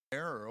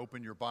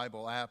open your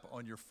Bible app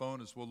on your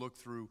phone as we'll look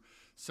through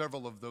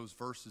several of those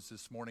verses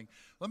this morning.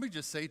 Let me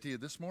just say to you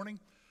this morning,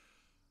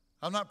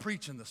 I'm not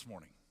preaching this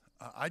morning.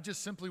 I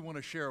just simply want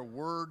to share a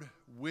word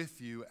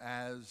with you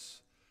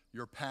as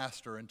your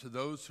pastor, and to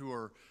those who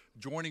are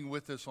joining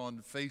with us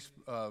on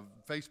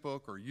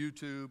Facebook or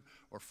YouTube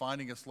or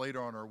finding us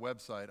later on our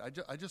website,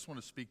 I just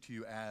want to speak to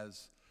you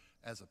as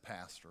a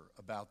pastor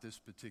about this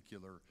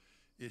particular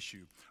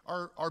issue.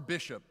 Our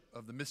bishop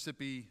of the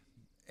Mississippi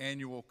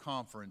Annual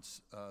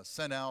Conference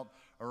sent out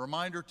a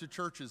reminder to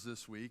churches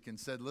this week and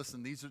said,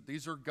 listen,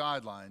 these are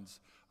guidelines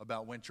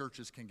about when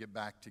churches can get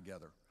back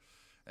together.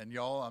 And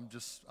y'all,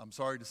 I'm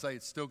sorry to say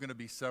it's still going to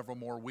be several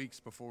more weeks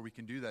before we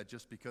can do that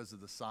just because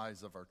of the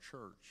size of our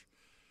church.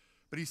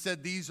 But he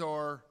said these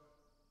are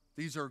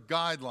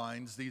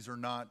guidelines, these are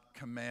not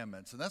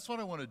commandments. And that's what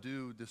I want to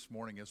do this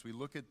morning as we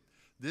look at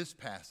this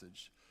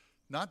passage.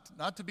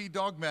 Not to be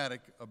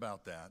dogmatic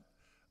about that,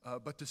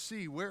 but to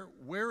see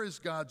where is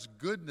God's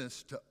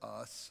goodness to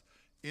us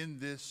in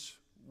this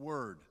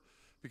word.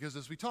 Because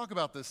as we talk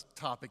about this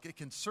topic, it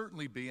can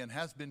certainly be, and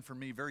has been for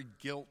me, very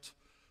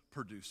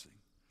guilt-producing.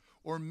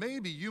 Or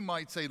maybe you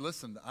might say,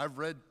 listen, I've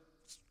read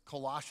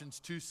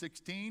Colossians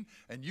 2:16,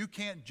 and you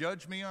can't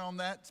judge me on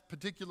that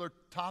particular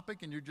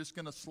topic, and you're just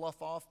going to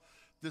slough off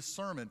this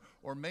sermon.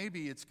 Or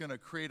maybe it's going to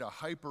create a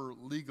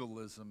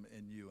hyper-legalism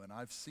in you, and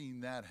I've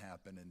seen that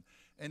happen. And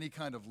any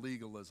kind of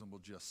legalism will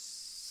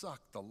just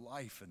suck the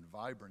life and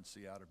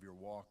vibrancy out of your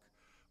walk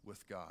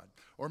with God.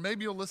 Or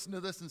maybe you'll listen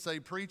to this and say,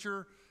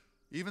 preacher,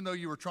 even though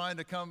you were trying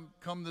to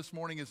come this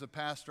morning as a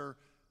pastor,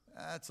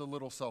 that's a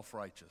little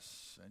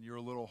self-righteous, and you're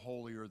a little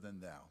holier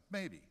than thou.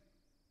 Maybe.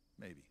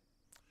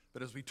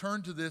 But as we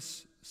turn to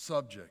this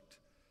subject,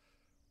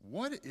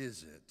 what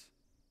is it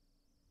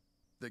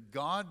that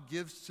God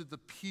gives to the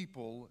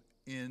people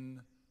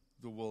in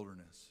the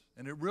wilderness?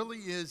 And it really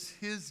is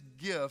his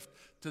gift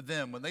to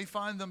them. When they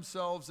find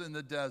themselves in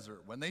the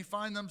desert, when they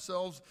find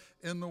themselves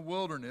in the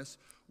wilderness,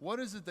 what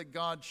is it that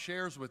God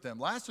shares with them?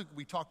 Last week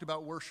we talked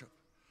about worship,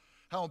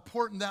 how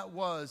important that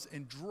was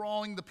in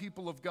drawing the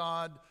people of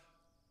God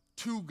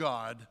to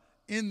God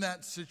in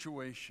that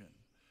situation.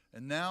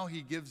 And now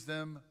he gives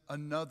them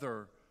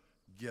another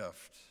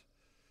gift.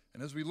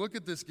 And as we look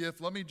at this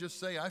gift, let me just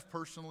say I've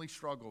personally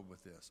struggled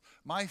with this.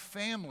 My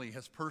family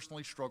has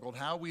personally struggled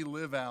how we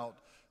live out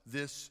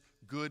this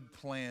good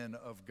plan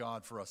of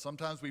God for us.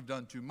 Sometimes we've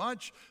done too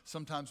much,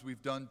 sometimes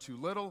we've done too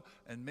little,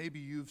 and maybe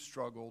you've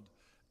struggled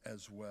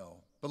as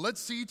well. But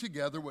let's see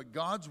together what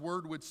God's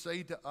word would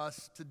say to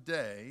us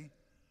today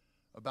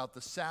about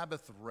the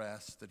Sabbath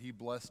rest that he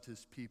blessed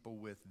his people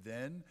with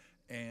then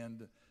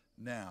and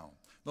now.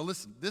 Now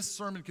listen, this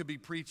sermon could be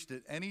preached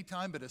at any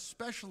time, but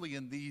especially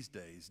in these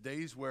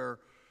days where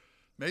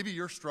maybe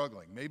you're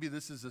struggling. Maybe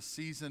this is a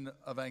season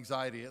of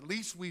anxiety. At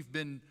least we've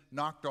been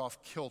knocked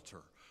off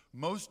kilter.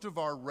 Most of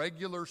our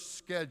regular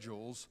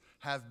schedules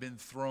have been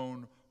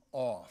thrown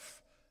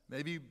off.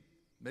 Maybe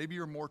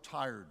you're more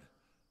tired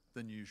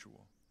than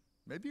usual.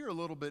 Maybe you're a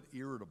little bit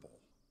irritable.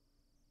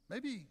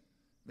 Maybe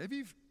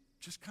you've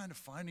just kind of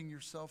finding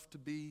yourself to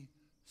be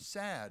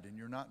sad, and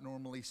you're not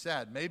normally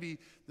sad. Maybe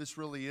this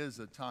really is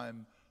a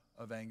time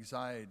of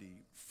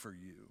anxiety for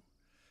you.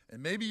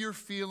 And maybe you're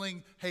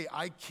feeling, hey,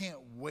 I can't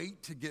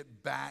wait to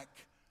get back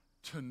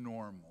to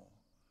normal.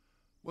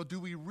 Well, do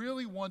we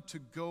really want to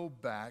go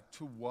back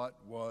to what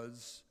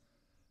was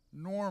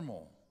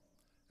normal?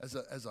 As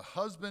a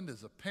husband,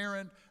 as a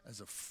parent, as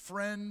a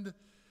friend,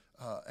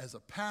 as a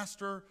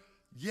pastor,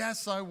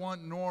 yes, I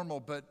want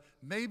normal, but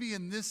maybe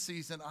in this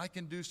season I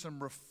can do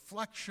some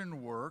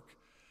reflection work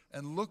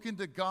and look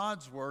into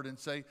God's word and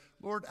say,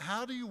 Lord,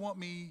 how do you want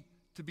me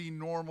to be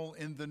normal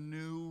in the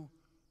new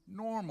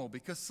normal?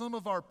 Because some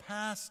of our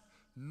past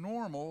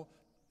normal,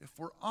 if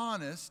we're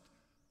honest,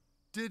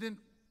 didn't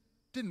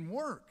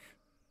work.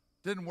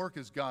 Didn't work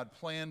as God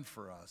planned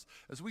for us.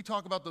 As we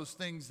talk about those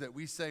things that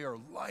we say are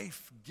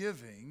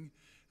life-giving,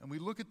 and we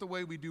look at the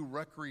way we do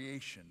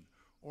recreation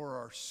or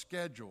our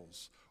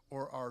schedules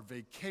or our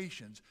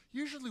vacations,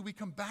 usually we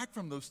come back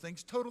from those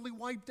things totally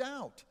wiped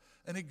out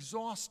and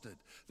exhausted.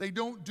 They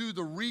don't do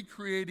the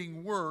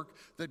recreating work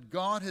that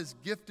God has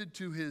gifted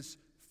to his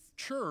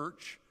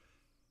church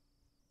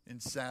in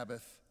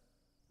Sabbath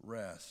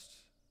rest.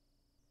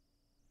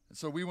 And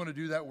so we want to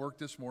do that work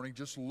this morning,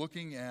 just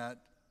looking at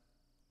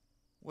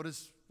what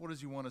does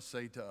he want to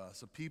say to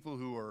us? A people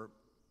who are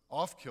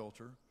off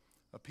kilter,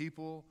 a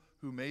people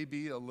who may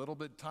be a little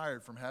bit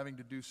tired from having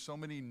to do so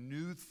many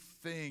new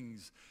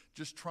things,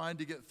 just trying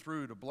to get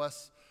through to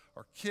bless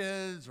our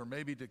kids, or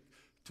maybe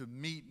to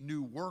meet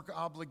new work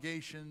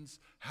obligations,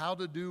 how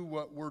to do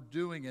what we're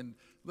doing. And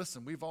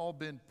listen, we've all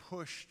been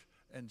pushed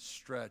and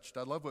stretched.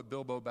 I love what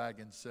Bilbo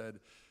Baggins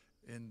said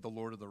in The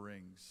Lord of the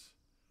Rings.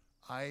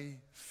 I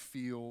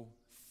feel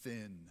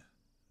thin,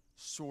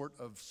 sort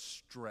of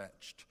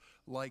stretched,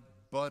 like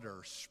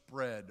butter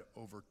spread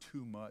over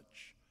too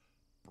much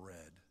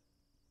bread.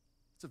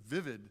 It's a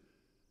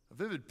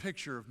vivid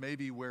picture of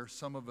maybe where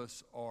some of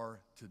us are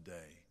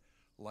today,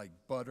 like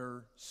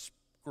butter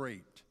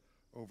scraped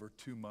over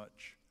too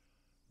much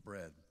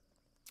bread.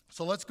 So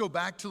So let's go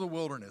back to the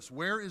wilderness.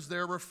 Where is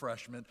their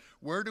refreshment?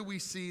 Where do we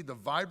see the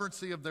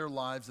vibrancy of their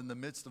lives in the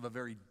midst of a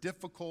very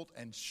difficult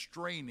and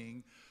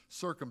straining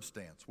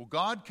circumstance? Well,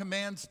 God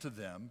commands to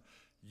them,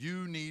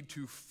 you need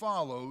to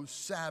follow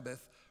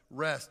Sabbath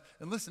rest.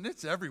 And listen,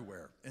 it's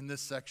everywhere in this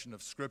section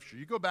of Scripture.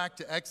 You go back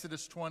to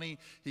Exodus 20,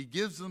 he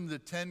gives them the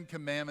 10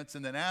 commandments,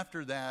 and then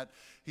after that,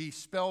 he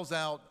spells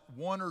out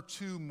one or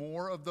two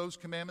more of those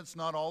commandments,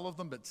 not all of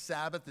them, but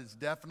Sabbath is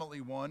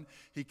definitely one.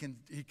 He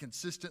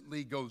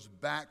consistently goes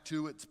back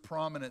to, it's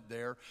prominent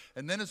there.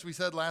 And then as we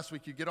said last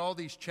week, you get all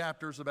these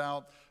chapters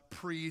about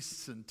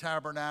priests and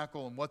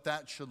tabernacle and what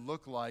that should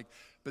look like.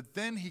 But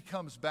then he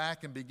comes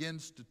back and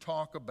begins to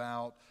talk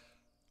about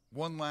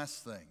one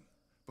last thing.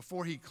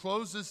 Before he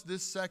closes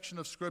this section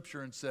of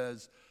Scripture and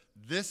says,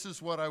 this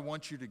is what I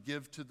want you to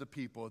give to the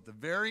people. At the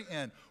very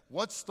end,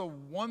 what's the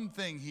one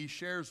thing he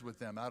shares with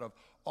them out of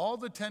all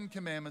the 10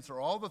 commandments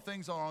or all the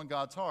things that are on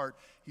God's heart?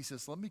 He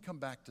says, let me come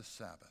back to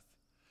Sabbath.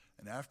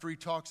 And after he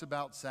talks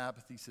about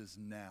Sabbath, he says,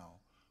 now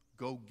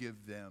go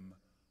give them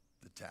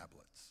the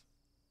tablets.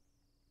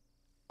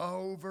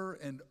 Over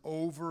and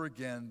over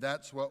again,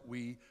 that's what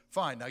we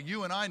find. Now,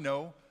 you and I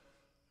know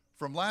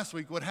from last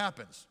week what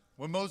happens.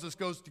 When Moses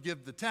goes to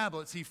give the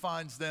tablets, he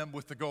finds them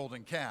with the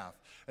golden calf.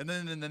 And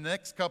then in the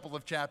next couple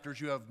of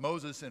chapters, you have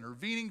Moses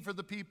intervening for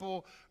the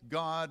people,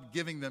 God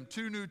giving them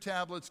 2 new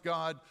tablets,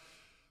 God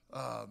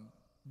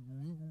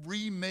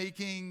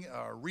revowing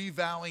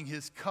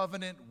his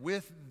covenant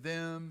with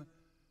them.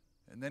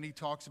 And then he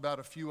talks about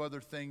a few other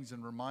things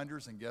and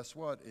reminders, and guess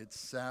what? It's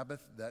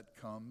Sabbath that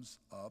comes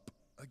up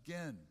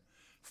again.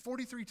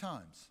 43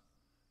 times.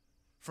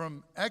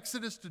 From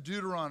Exodus to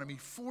Deuteronomy,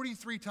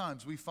 43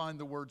 times we find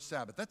the word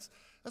Sabbath. That's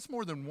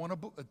more than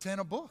 10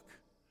 a book.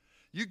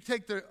 You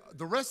take the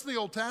rest of the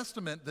Old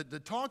Testament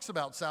that talks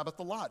about Sabbath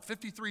a lot,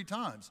 53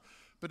 times.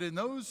 But in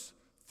those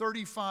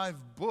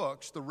 35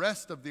 books, the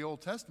rest of the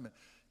Old Testament,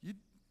 it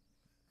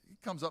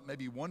comes up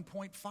maybe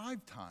 1.5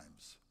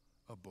 times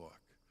a book.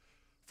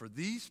 For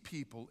these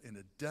people in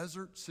a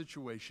desert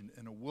situation,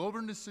 in a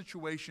wilderness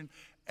situation,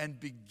 and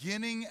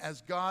beginning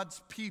as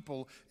God's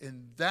people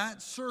in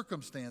that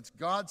circumstance,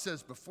 God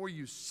says, before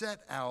you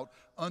set out,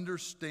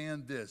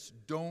 understand this.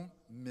 Don't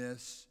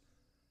miss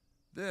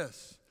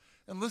this.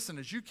 And listen,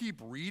 as you keep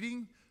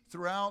reading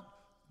throughout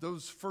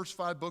those first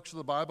 5 books of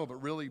the Bible,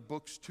 but really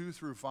books 2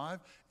 through 5,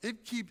 it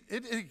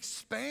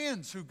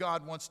expands who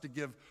God wants to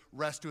give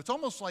rest to. It's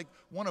almost like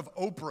one of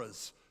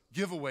Oprah's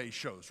giveaway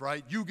shows,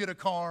 right? You get a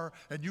car,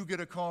 and you get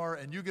a car,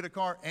 and you get a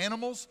car.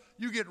 Animals,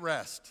 you get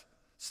rest.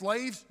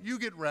 Slaves, you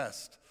get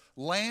rest.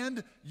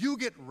 Land, you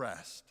get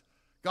rest.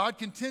 God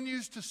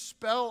continues to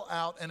spell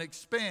out and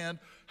expand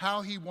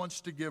how he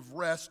wants to give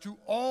rest to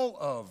all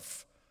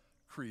of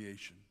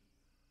creation.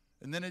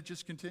 And then it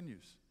just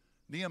continues.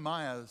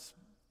 Nehemiah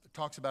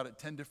talks about it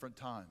 10 different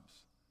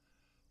times.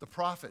 The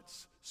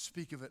prophets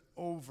speak of it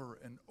over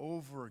and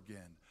over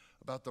again,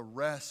 about the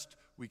rest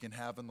we can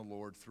have in the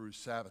Lord through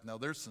Sabbath. Now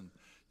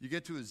you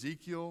get to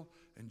Ezekiel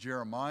and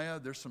Jeremiah,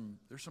 there's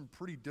some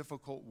pretty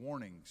difficult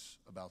warnings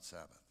about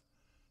Sabbath.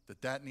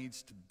 That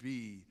needs to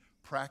be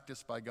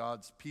practiced by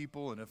God's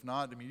people, and if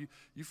not,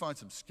 you find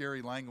some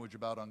scary language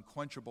about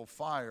unquenchable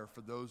fire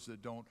for those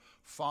that don't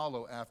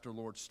follow after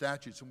Lord's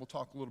statutes, and we'll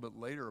talk a little bit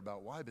later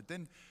about why. But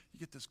then you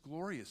get this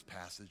glorious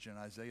passage in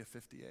Isaiah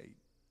 58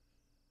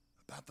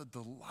 about the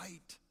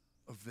delight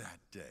of that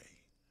day,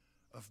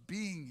 of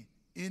being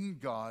in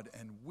God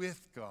and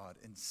with God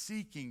and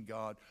seeking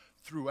God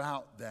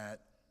throughout that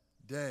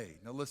day.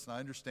 Now listen, I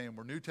understand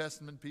we're New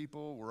Testament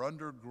people, we're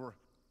under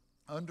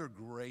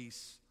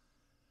grace.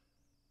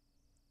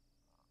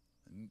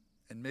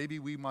 And maybe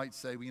we might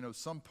say,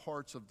 some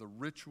parts of the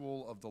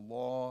ritual of the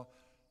law,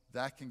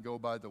 that can go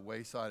by the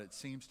wayside. It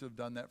seems to have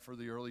done that for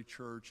the early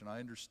church, and I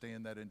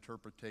understand that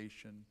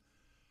interpretation.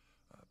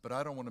 But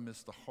I don't want to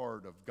miss the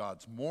heart of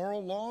God's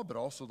moral law, but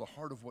also the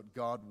heart of what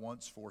God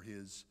wants for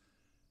his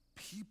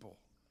people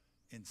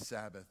in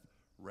Sabbath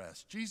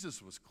rest.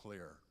 Jesus was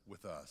clear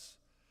with us,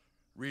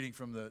 reading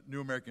from the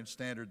New American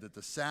Standard, that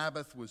the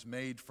Sabbath was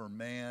made for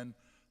man,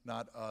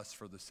 not us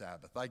for the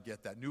Sabbath. I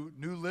get that.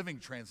 New Living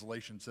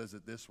Translation says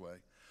it this way.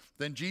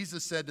 Then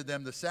Jesus said to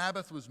them, the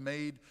Sabbath was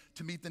made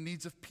to meet the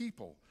needs of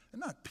people,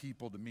 and not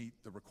people to meet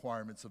the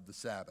requirements of the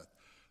Sabbath.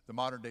 The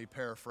modern day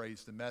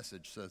paraphrase, The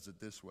Message, says it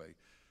this way.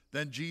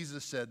 Then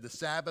Jesus said, the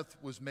Sabbath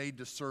was made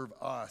to serve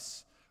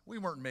us. We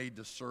weren't made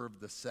to serve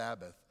the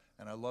Sabbath.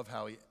 And I love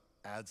how he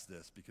adds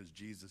this, because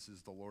Jesus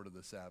is the Lord of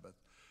the Sabbath.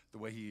 The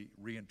way he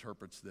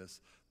reinterprets this,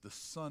 the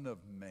Son of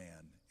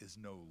Man is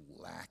no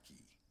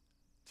lackey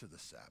to the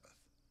Sabbath.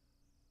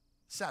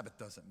 Sabbath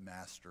doesn't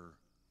master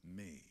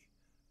me,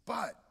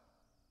 but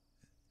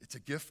it's a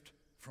gift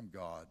from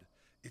God.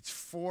 It's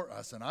for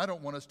us, and I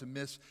don't want us to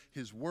miss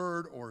his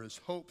word or his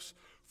hopes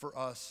for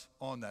us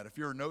on that. If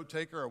you're a note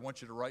taker, I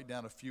want you to write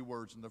down a few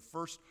words, and the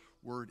first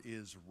word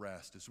is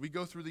rest. As we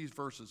go through these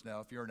verses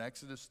now, if you're in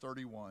Exodus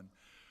 31,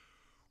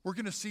 we're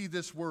going to see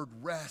this word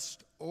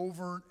rest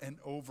over and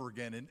over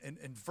again.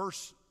 In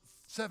verse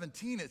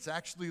 17, it's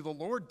actually the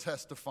Lord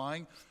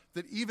testifying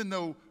that even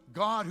though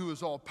God, who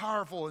is all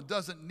powerful and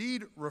doesn't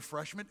need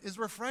refreshment, is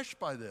refreshed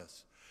by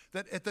this.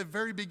 That at the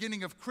very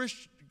beginning of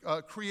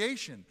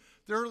creation,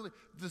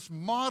 this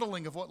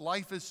modeling of what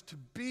life is to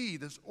be,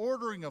 this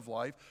ordering of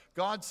life,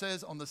 God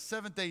says on the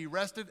seventh day he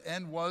rested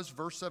and was,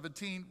 verse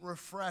 17,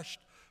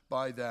 refreshed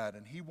by that.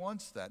 And he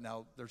wants that.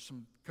 Now, there's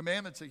some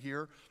commandments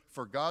here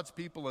for God's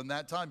people in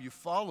that time. You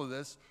follow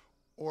this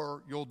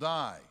or you'll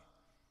die.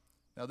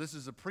 Now, this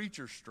is a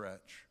preacher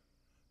stretch,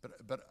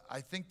 but I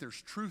think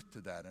there's truth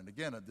to that. And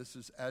again, this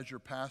is, as your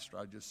pastor,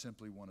 I just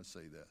simply want to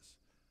say this.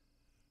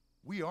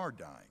 We are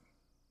dying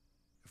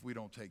if we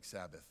don't take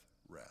Sabbath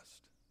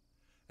rest.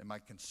 And my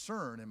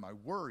concern and my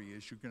worry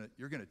is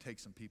you're going to take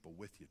some people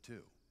with you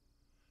too.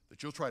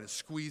 That you'll try to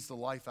squeeze the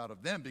life out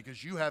of them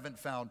because you haven't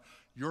found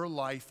your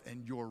life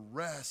and your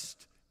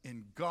rest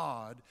in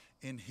God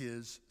in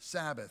his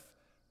Sabbath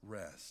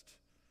rest.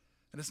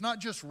 And it's not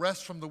just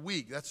rest from the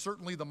week. That's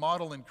certainly the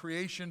model in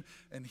creation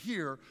and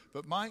here.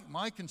 But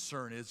my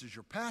concern is, as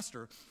your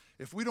pastor,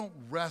 if we don't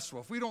rest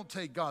well, if we don't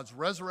take God's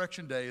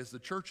resurrection day, as the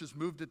church has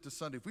moved it to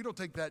Sunday, if we don't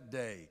take that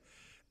day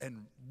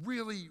and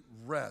really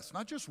rest,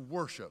 not just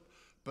worship,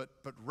 but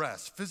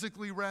rest,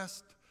 physically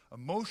rest,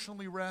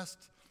 emotionally rest,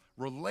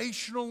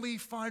 relationally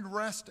find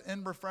rest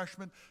and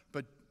refreshment,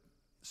 but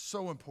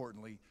so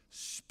importantly,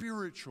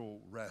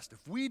 spiritual rest.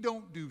 If we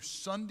don't do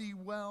Sunday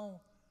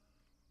well,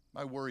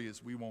 my worry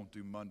is we won't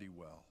do Monday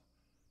well.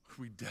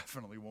 We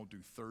definitely won't do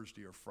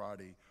Thursday or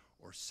Friday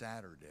or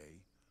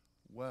Saturday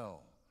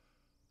well.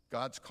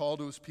 God's call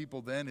to his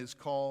people then, his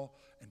call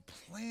and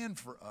plan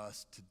for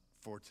us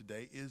for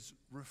today is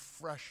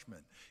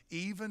refreshment.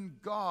 Even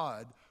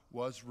God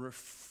was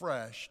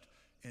refreshed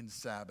in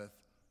Sabbath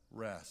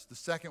rest. The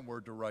second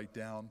word to write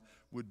down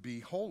would be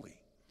holy.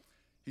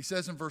 He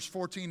says in verse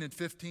 14 and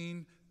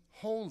 15,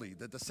 holy,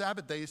 that the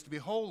Sabbath day is to be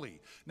holy.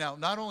 Now,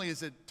 not only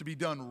is it to be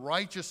done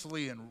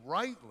righteously and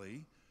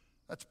rightly,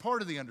 that's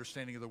part of the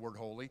understanding of the word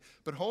holy,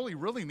 but holy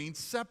really means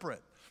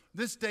separate.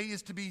 This day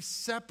is to be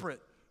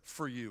separate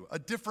for you, a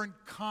different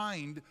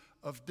kind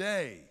of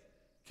day.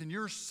 Can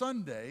your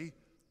Sunday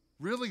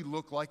really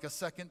look like a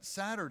second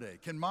Saturday?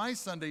 Can my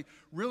Sunday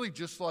really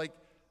just like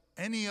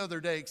any other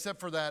day except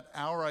for that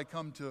hour I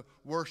come to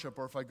worship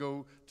or if I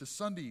go to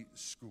Sunday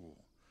school?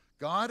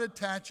 God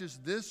attaches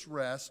this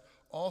rest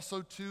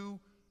also to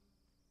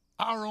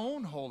our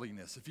own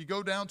holiness. If you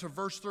go down to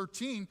verse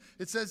 13,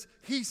 it says,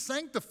 he's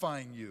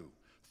sanctifying you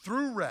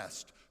through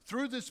rest,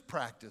 through this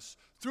practice,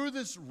 through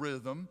this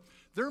rhythm.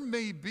 There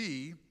may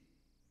be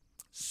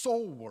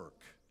soul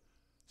work,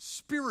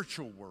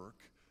 spiritual work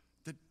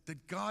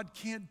that God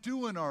can't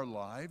do in our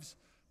lives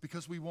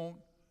because we won't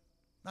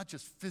not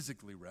just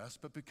physically rest,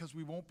 but because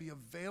we won't be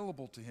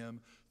available to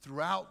him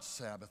throughout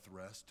Sabbath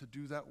rest to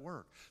do that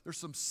work. There's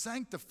some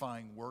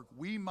sanctifying work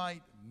we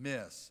might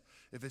miss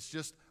if it's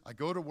just, I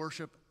go to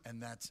worship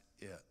and that's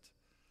it.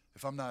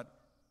 If I'm not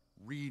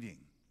reading,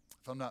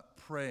 if I'm not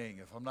praying,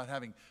 if I'm not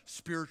having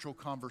spiritual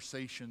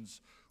conversations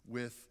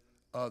with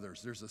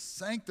others. There's a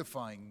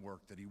sanctifying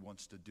work that he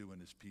wants to do in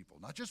his people.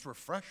 Not just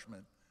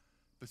refreshment,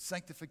 but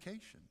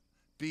sanctification,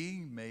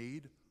 being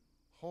made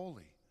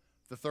holy.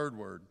 The third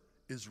word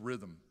is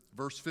rhythm.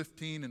 Verse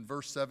 15 and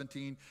verse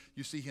 17,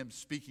 you see him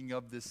speaking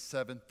of this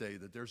seventh day,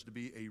 that there's to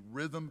be a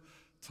rhythm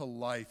to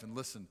life. And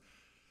listen,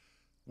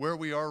 where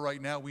we are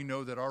right now, we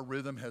know that our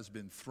rhythm has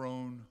been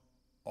thrown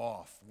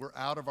off. We're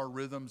out of our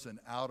rhythms and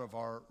out of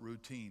our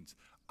routines.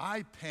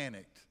 I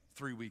panicked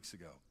 3 weeks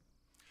ago.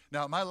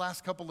 Now, my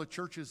last couple of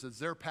churches, as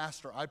their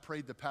pastor, I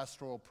prayed the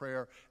pastoral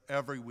prayer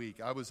every week.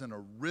 I was in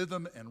a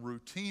rhythm and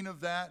routine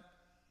of that.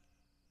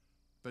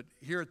 But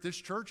here at this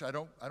church, I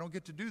don't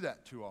get to do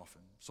that too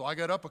often. So I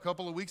got up a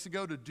couple of weeks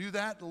ago to do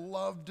that,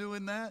 loved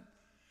doing that.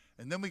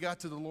 And then we got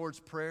to the Lord's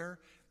Prayer,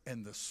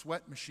 and the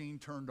sweat machine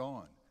turned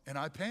on. And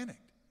I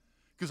panicked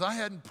because I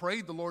hadn't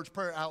prayed the Lord's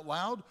Prayer out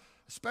loud,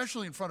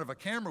 especially in front of a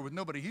camera with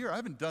nobody here. I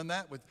haven't done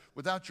that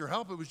without your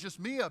help. It was just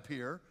me up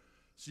here.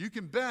 So you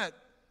can bet,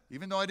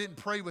 even though I didn't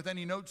pray with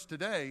any notes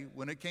today,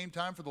 when it came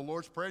time for the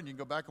Lord's Prayer, and you can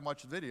go back and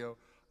watch the video,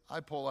 I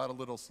pulled out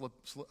a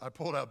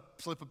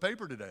slip of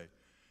paper today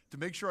to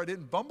make sure I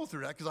didn't bumble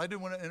through that because I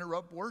didn't want to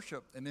interrupt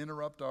worship and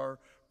interrupt our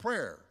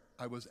prayer.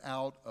 I was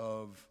out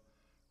of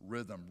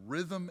rhythm.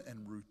 Rhythm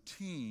and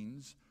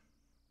routines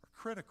are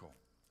critical.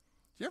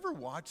 Do you ever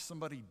watch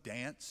somebody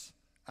dance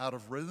out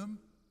of rhythm?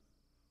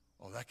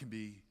 Oh, that can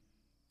be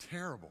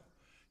terrible.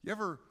 You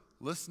ever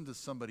listen to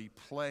somebody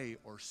play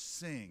or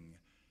sing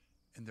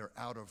and they're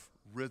out of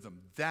rhythm?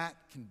 That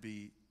can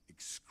be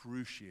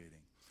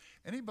excruciating.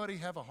 Anybody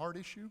have a heart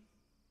issue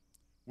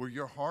where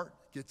your heart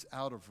gets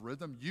out of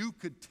rhythm? You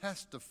could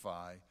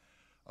testify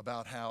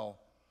about how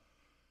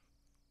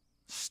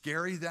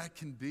scary that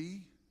can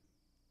be.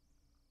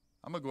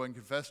 I'm going to go ahead and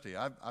confess to you.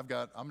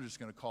 I'm just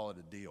going to call it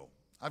a deal.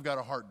 I've got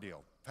a heart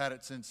deal. I've had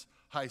it since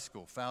high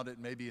school. Found it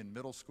maybe in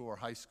middle school or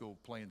high school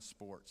playing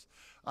sports.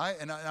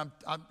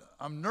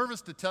 I'm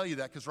nervous to tell you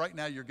that because right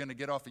now you're going to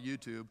get off of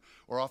YouTube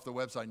or off the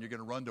website and you're going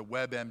to run to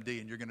WebMD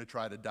and you're going to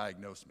try to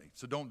diagnose me.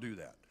 So don't do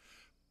that.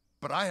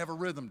 But I have a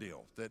rhythm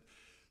deal that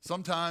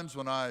sometimes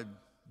when I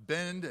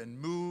bend and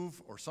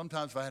move, or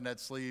sometimes if I hadn't had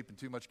sleep and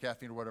too much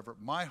caffeine or whatever,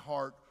 my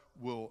heart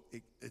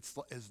it's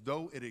as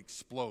though it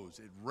explodes.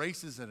 It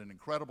races at an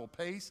incredible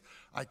pace.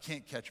 I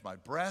can't catch my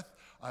breath.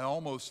 I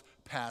almost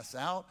pass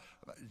out.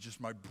 Just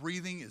my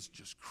breathing is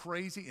just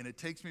crazy, and it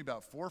takes me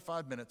about 4 or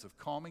 5 minutes of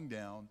calming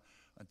down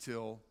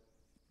until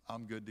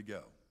I'm good to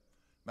go.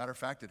 Matter of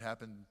fact, it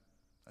happened,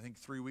 I think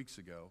 3 weeks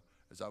ago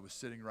as I was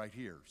sitting right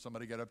here.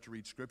 Somebody got up to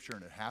read scripture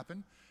and it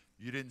happened.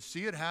 You didn't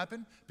see it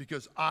happen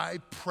because I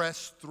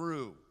pressed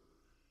through.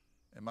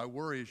 And my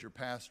worry as your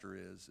pastor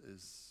is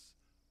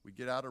we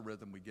get out of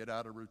rhythm, we get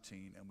out of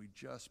routine, and we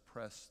just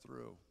press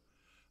through.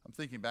 I'm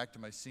thinking back to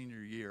my senior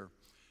year.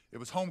 It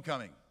was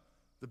homecoming,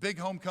 the big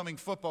homecoming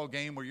football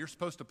game where you're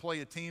supposed to play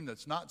a team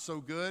that's not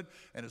so good.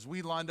 And as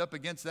we lined up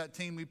against that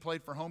team we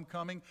played for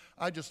homecoming,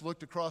 I just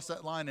looked across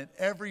that line, and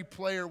every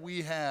player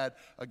we had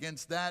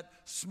against that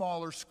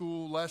smaller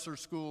school, lesser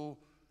school,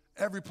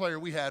 every player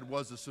we had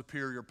was a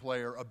superior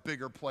player, a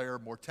bigger player,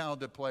 more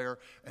talented player,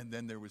 and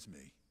then there was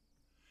me.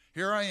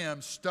 Here I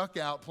am, stuck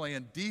out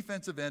playing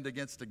defensive end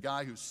against a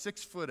guy who's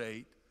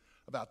 6'8",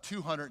 about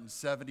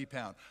 270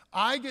 pounds.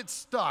 I get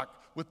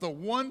stuck with the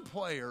one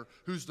player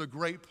who's the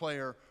great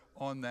player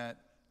on that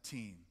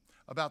team.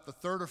 About the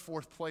third or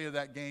fourth play of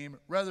that game,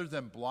 rather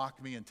than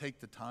block me and take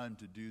the time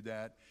to do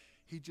that,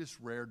 he just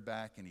reared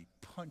back and he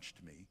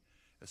punched me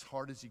as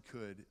hard as he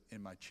could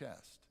in my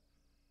chest.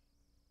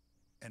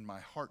 And my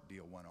heart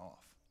deal went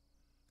off.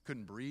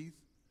 Couldn't breathe.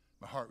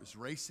 My heart was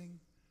racing.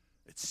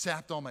 It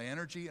sapped all my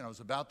energy, and I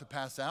was about to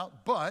pass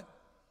out, but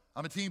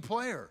I'm a team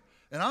player,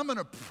 and I'm going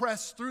to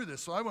press through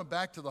this. So I went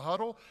back to the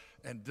huddle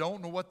and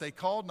don't know what they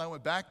called, and I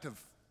went back to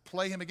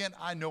play him again.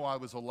 I know I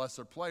was a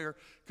lesser player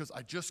because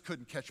I just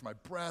couldn't catch my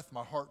breath.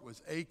 My heart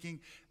was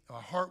aching.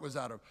 My heart was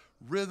out of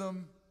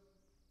rhythm.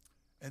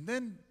 And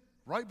then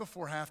right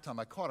before halftime,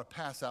 I caught a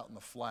pass out in the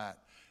flat,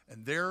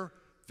 and there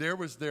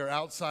was their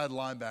outside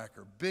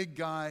linebacker, big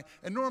guy.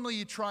 And normally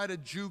you try to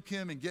juke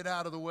him and get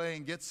out of the way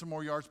and get some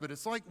more yards, but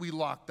it's like we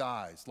locked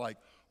eyes, like,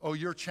 oh,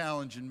 you're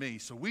challenging me.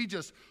 So we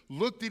just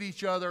looked at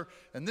each other,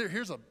 and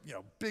here's a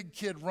big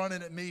kid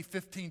running at me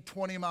 15,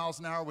 20 miles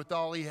an hour with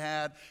all he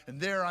had, and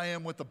there I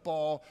am with the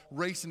ball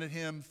racing at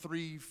him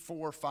 3,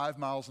 4, 5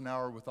 miles an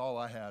hour with all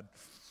I had.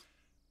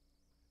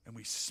 And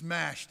we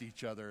smashed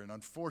each other, and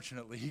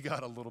unfortunately he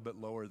got a little bit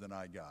lower than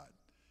I got.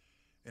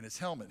 And his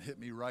helmet hit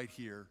me right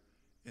here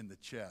in the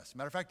chest.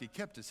 Matter of fact, he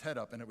kept his head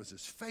up, and it was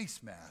his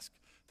face mask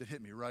that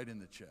hit me right in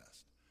the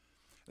chest.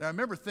 And I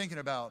remember thinking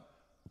about,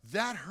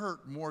 that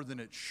hurt more than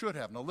it should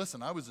have. Now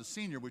listen, I was a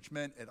senior, which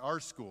meant at our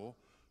school,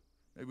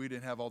 maybe we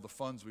didn't have all the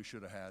funds we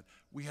should have had,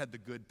 we had the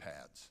good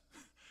pads.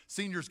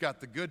 Seniors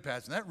got the good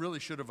pads, and that really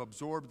should have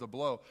absorbed the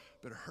blow,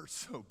 but it hurt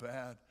so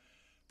bad.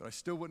 But I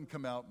still wouldn't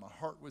come out. My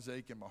heart was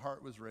aching. My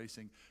heart was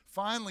racing.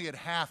 Finally, at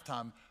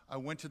halftime, I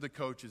went to the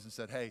coaches and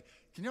said, hey,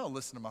 can y'all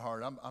listen to my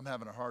heart? I'm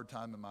having a hard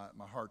time, and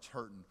my heart's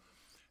hurting.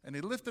 And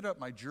they lifted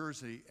up my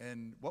jersey,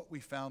 and what we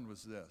found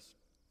was this.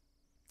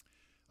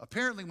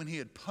 Apparently, when he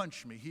had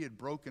punched me, he had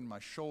broken my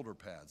shoulder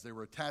pads. They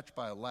were attached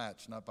by a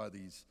latch, not by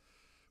these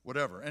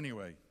whatever.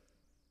 Anyway,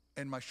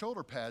 and my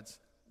shoulder pads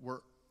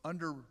were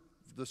under,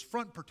 this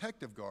front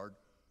protective guard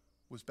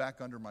was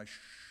back under my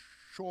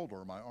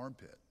shoulder, my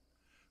armpit.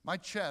 My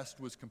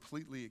chest was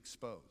completely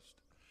exposed.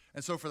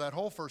 And so for that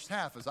whole first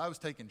half, as I was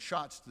taking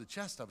shots to the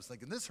chest, I was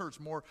thinking, this hurts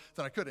more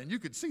than I could. And you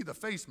could see the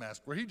face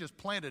mask where he just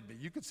planted me.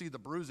 You could see the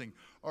bruising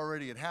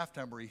already at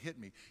halftime where he hit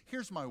me.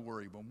 Here's my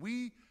worry. When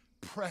we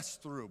press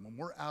through, when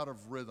we're out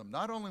of rhythm,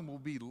 not only will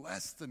we be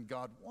less than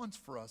God wants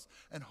for us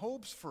and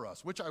hopes for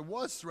us, which I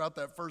was throughout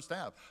that first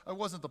half. I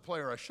wasn't the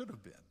player I should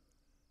have been.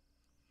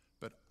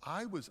 But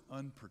I was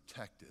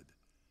unprotected,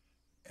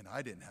 and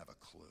I didn't have a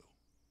clue.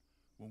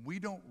 When we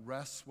don't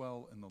rest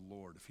well in the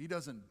Lord, if he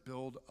doesn't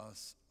build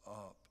us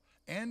up,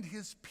 and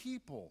his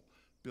people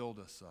build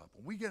us up,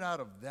 when we get out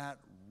of that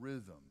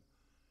rhythm,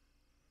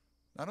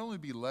 not only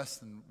be less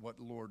than what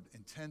the Lord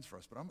intends for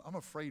us, but I'm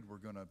afraid we're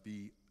going to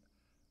be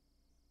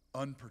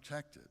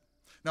unprotected.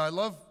 Now, I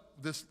love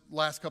this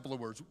last couple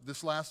of words.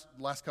 This last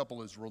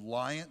couple is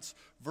reliance.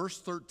 Verse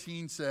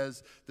 13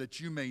 says that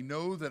you may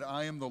know that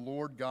I am the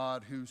Lord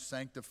God who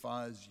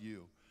sanctifies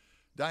you.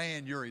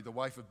 Diane Urey, the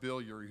wife of Bill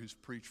Urey, who's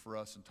preached for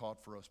us and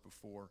taught for us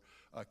before,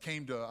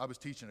 I was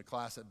teaching a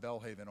class at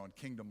Bellhaven on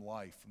kingdom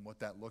life and what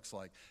that looks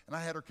like. And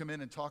I had her come in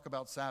and talk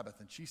about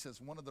Sabbath. And she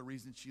says one of the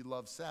reasons she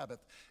loves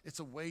Sabbath, it's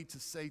a way to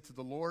say to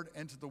the Lord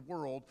and to the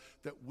world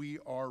that we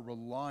are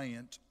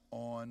reliant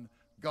on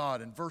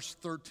God. And verse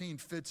 13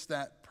 fits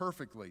that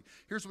perfectly.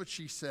 Here's what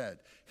she said.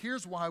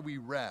 Here's why we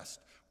rest.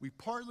 We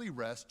partly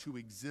rest to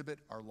exhibit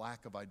our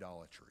lack of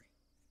idolatry.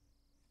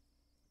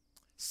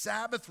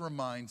 Sabbath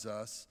reminds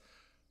us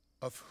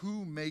of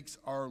who makes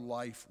our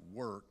life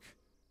work,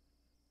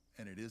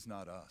 and it is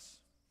not us.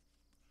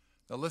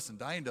 Now listen,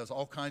 Diane does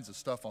all kinds of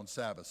stuff on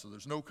Sabbath, so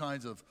there's no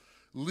kinds of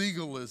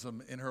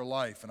legalism in her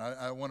life, and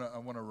I want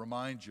to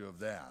remind you of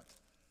that.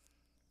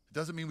 It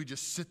doesn't mean we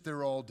just sit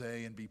there all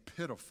day and be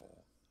pitiful.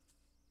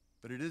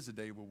 But it is a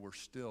day where we're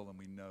still and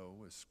we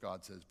know, as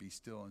God says, be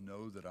still and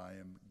know that I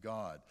am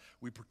God.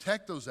 We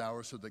protect those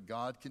hours so that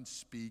God can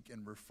speak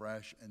and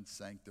refresh and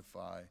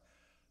sanctify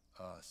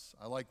us.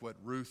 I like what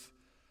Ruth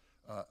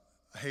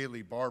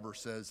Haley Barber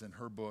says in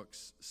her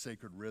books,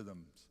 Sacred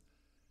Rhythms.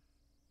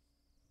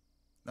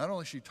 Not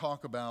only does she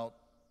talk about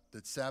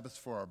that Sabbath's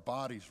for our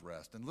body's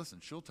rest, and listen,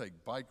 she'll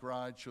take bike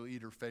rides, she'll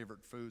eat her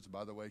favorite foods.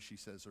 By the way, she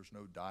says there's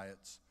no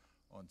diets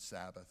on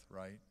Sabbath,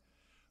 right?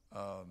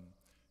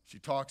 She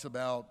talks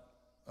about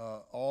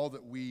all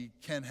that we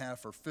can have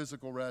for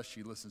physical rest.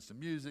 She listens to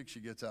music, she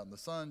gets out in the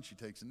sun, she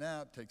takes a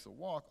nap, takes a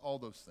walk, all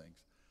those things.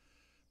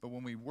 But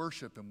when we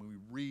worship and when we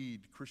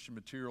read Christian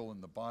material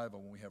in the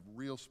Bible, when we have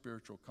real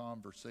spiritual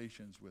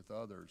conversations with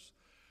others,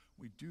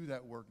 we do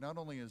that work. Not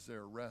only is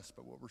there rest,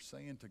 but what we're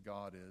saying to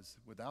God is,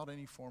 without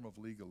any form of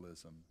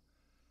legalism,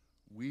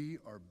 we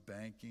are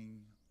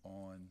banking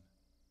on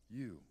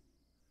you.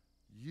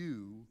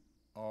 You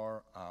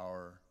are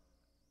our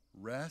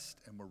rest,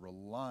 and we're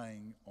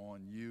relying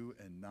on you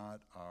and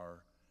not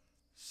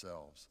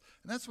ourselves.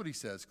 And that's what he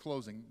says,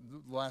 closing.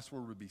 The last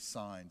word would be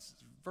signs.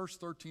 Verse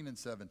 13 and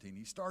 17.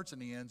 He starts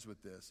and he ends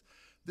with this.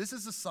 This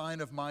is a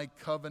sign of my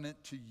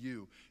covenant to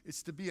you.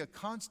 It's to be a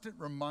constant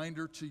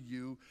reminder to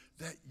you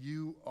that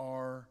you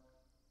are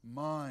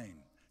mine.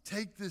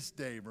 Take this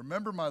day.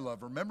 Remember my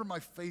love. Remember my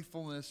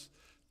faithfulness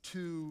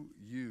to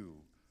you.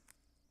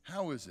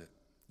 How is it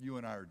you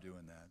and I are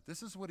doing that?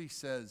 This is what he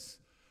says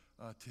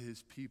to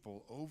his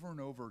people over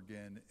and over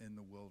again in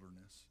the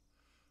wilderness.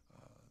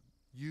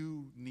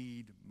 You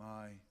need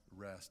my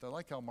rest. I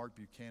like how Mark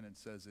Buchanan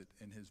says it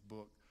in his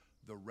book,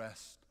 The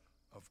Rest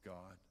of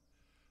God.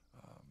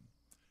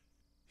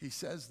 He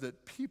says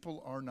that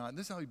people are not, and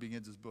this is how he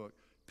begins his book,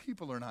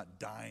 people are not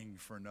dying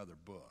for another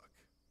book.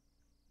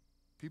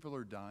 People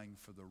are dying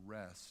for the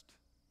rest,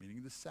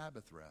 meaning the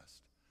Sabbath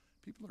rest.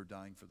 People are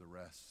dying for the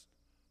rest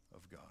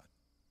of God.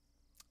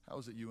 How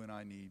is it you and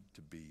I need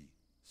to be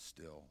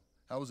still?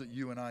 How is it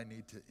you and I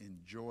need to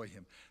enjoy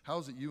him? How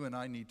is it you and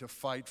I need to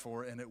fight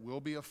for, and it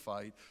will be a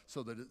fight,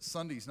 so that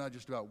Sunday's not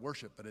just about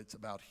worship, but it's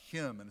about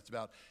him, and it's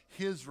about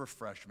his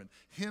refreshment,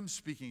 him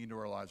speaking into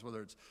our lives,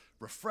 whether it's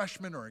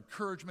refreshment or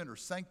encouragement or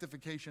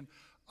sanctification,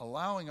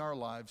 allowing our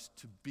lives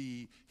to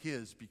be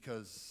his,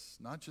 because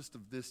not just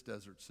of this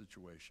desert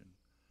situation,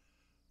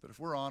 but if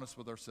we're honest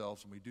with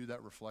ourselves and we do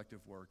that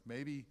reflective work,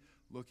 maybe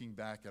looking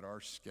back at our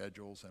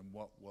schedules and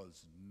what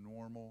was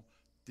normal,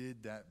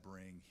 did that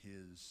bring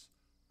his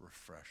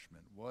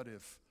refreshment? What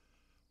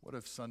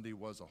if Sunday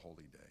was a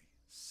holy day,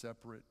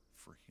 separate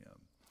for him,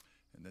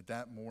 and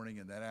that morning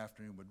and that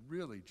afternoon would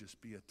really just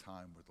be a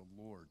time where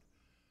the Lord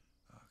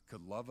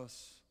could love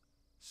us,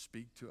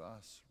 speak to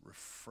us,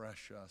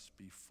 refresh us,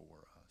 be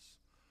for us.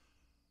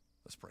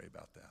 Let's pray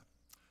about that.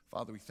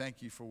 Father, we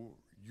thank you for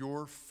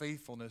your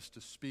faithfulness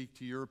to speak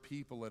to your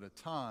people at a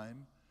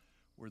time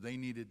where they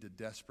needed to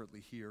desperately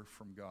hear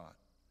from God.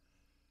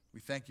 We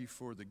thank you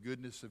for the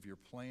goodness of your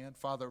plan.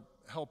 Father,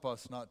 help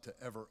us not to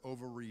ever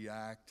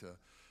overreact,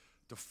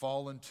 to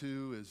fall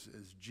into,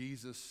 as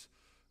Jesus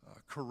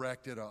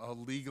corrected, a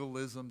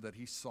legalism that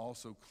he saw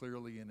so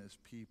clearly in his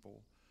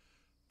people.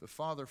 But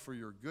Father, for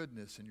your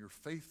goodness and your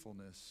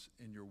faithfulness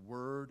in your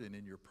word and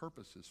in your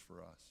purposes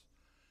for us,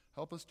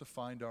 help us to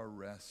find our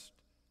rest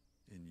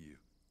in you.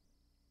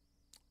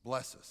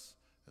 Bless us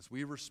as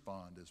we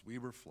respond, as we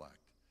reflect.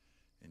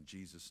 In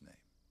Jesus'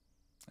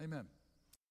 name, amen.